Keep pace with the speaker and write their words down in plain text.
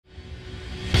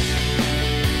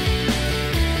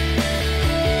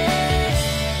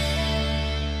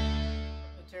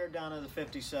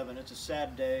57. It's a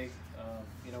sad day.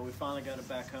 You know, we finally got it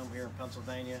back home here in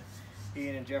Pennsylvania.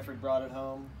 Ian and Jeffrey brought it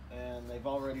home, and they've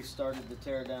already started the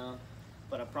tear down.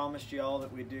 But I promised you all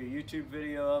that we'd do a YouTube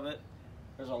video of it.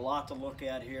 There's a lot to look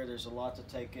at here. There's a lot to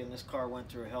take in. This car went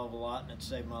through a hell of a lot, and it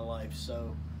saved my life.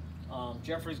 So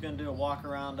Jeffrey's going to do a walk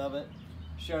around of it,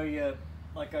 show you,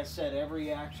 like I said,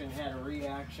 every action had a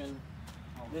reaction.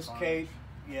 This cage,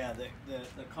 yeah,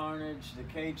 the carnage, the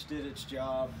cage did its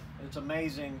job. It's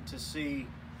amazing to see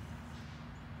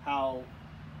how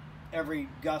every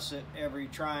gusset, every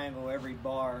triangle, every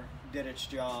bar did its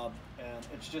job, and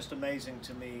it's just amazing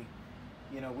to me.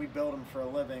 You know, we build them for a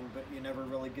living, but you never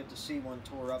really get to see one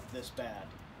tore up this bad.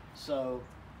 So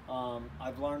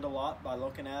I've learned a lot by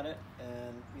looking at it,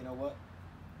 and you know what?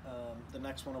 The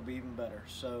next one will be even better.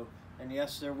 So, and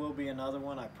yes, there will be another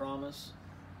one, I promise.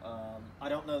 I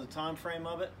don't know the time frame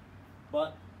of it,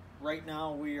 but right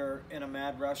now we are in a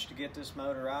mad rush to get this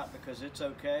motor out because it's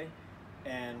okay.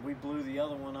 And we blew the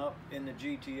other one up in the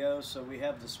GTO, so we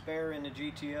have the spare in the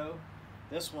GTO.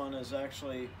 This one is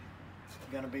actually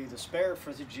going to be the spare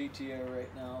for the GTO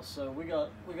right now. So we got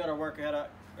our work cut out,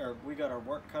 or we got our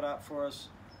work cut out for us.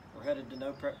 We're headed to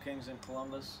No Prep Kings in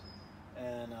Columbus,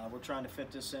 and we're trying to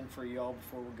fit this in for y'all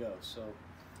before we go. So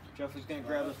Jeffrey's going to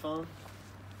grab the phone.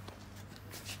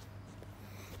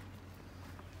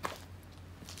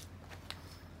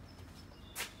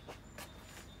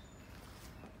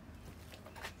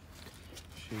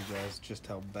 Show you guys just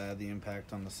how bad the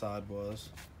impact on the side was.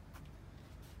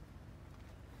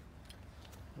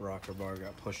 Rocker bar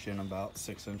got pushed in about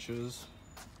 6 inches.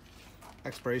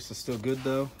 X-brace is still good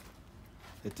though.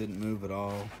 It didn't move at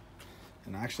all.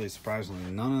 And actually,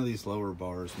 surprisingly, none of these lower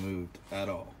bars moved at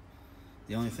all.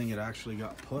 The only thing that actually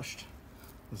got pushed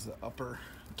was the upper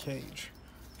cage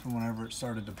from whenever it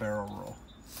started to barrel roll.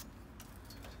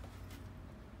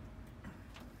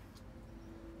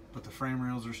 But the frame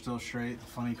rails are still straight. The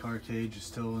funny car cage is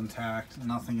still intact.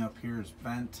 Nothing up here is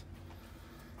bent.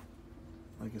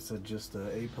 Like I said, just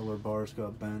the A-pillar bars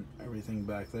got bent. Everything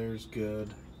back there is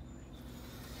good.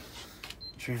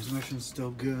 Transmission's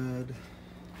still good.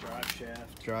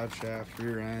 Drive shaft,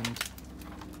 rear end.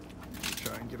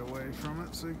 Try and get away from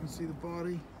it so you can see the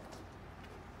body.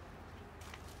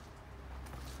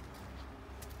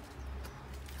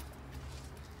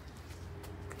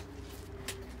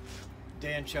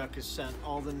 Dan Chuck has sent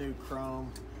all the new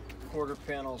chrome, quarter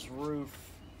panels, roof,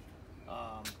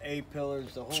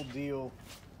 A-pillars, the whole deal.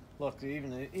 Look, even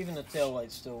the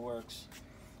taillight still works.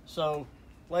 So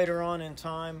later on in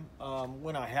time,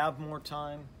 when I have more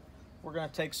time, we're going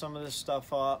to take some of this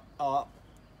stuff off.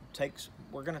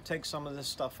 We're going to take some of this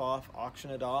stuff off, auction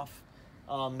it off,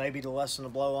 maybe to lessen the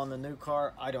blow on the new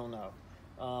car. I don't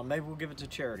know. Maybe we'll give it to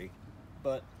charity.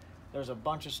 But there's a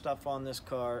bunch of stuff on this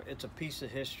car. It's a piece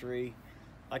of history.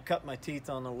 I cut my teeth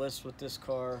on the list with this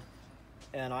car,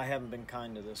 and I haven't been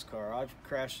kind to this car. I've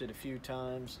crashed it a few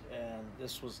times, and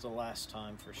this was the last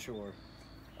time for sure.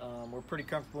 We're pretty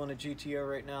comfortable in a GTO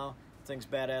right now. Thing's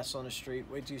badass on the street.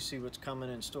 Wait till you see what's coming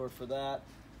in store for that.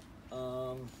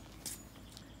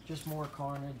 Just more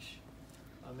carnage.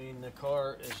 I mean, the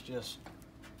car is just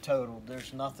totaled.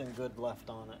 There's nothing good left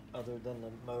on it other than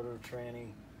the motor tranny.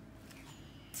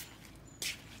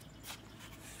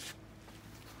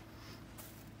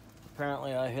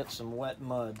 Apparently I hit some wet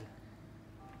mud,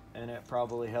 and it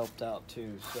probably helped out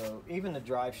too. So even the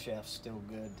drive shaft's still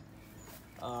good.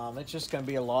 It's just going to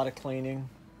be a lot of cleaning,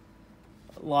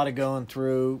 a lot of going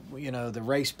through. You know, the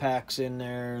race pack's in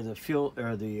there, the fuel,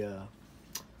 or the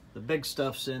big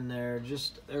stuff's in there.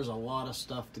 Just there's a lot of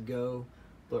stuff to go.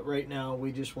 But right now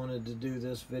we just wanted to do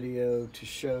this video to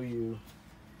show you,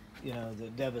 you know, the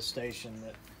devastation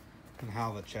that, and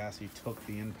how the chassis took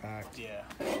the impact. yeah.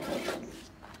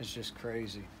 It's just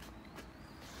crazy.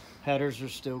 Headers are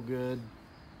still good.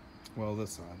 Well,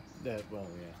 this side. Well,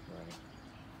 yeah, right.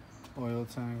 Oil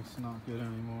tank's not good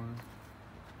anymore.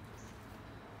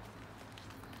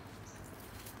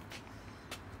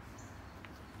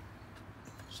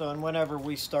 So, and whenever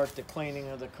we start the cleaning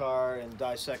of the car and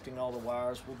dissecting all the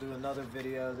wires, we'll do another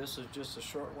video. This is just a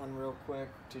short one real quick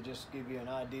to just give you an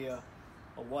idea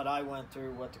of what I went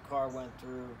through, what the car went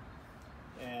through.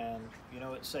 And, you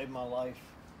know, it saved my life.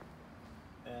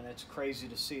 And it's crazy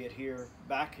to see it here,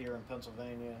 back here in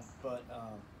Pennsylvania. But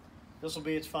this will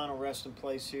be its final resting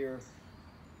place here.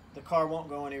 The car won't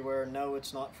go anywhere. No,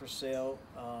 it's not for sale.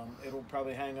 It'll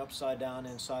probably hang upside down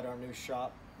inside our new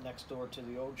shop next door to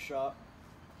the old shop.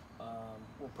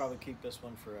 We'll probably keep this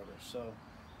one forever. So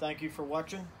thank you for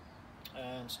watching,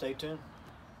 and stay tuned.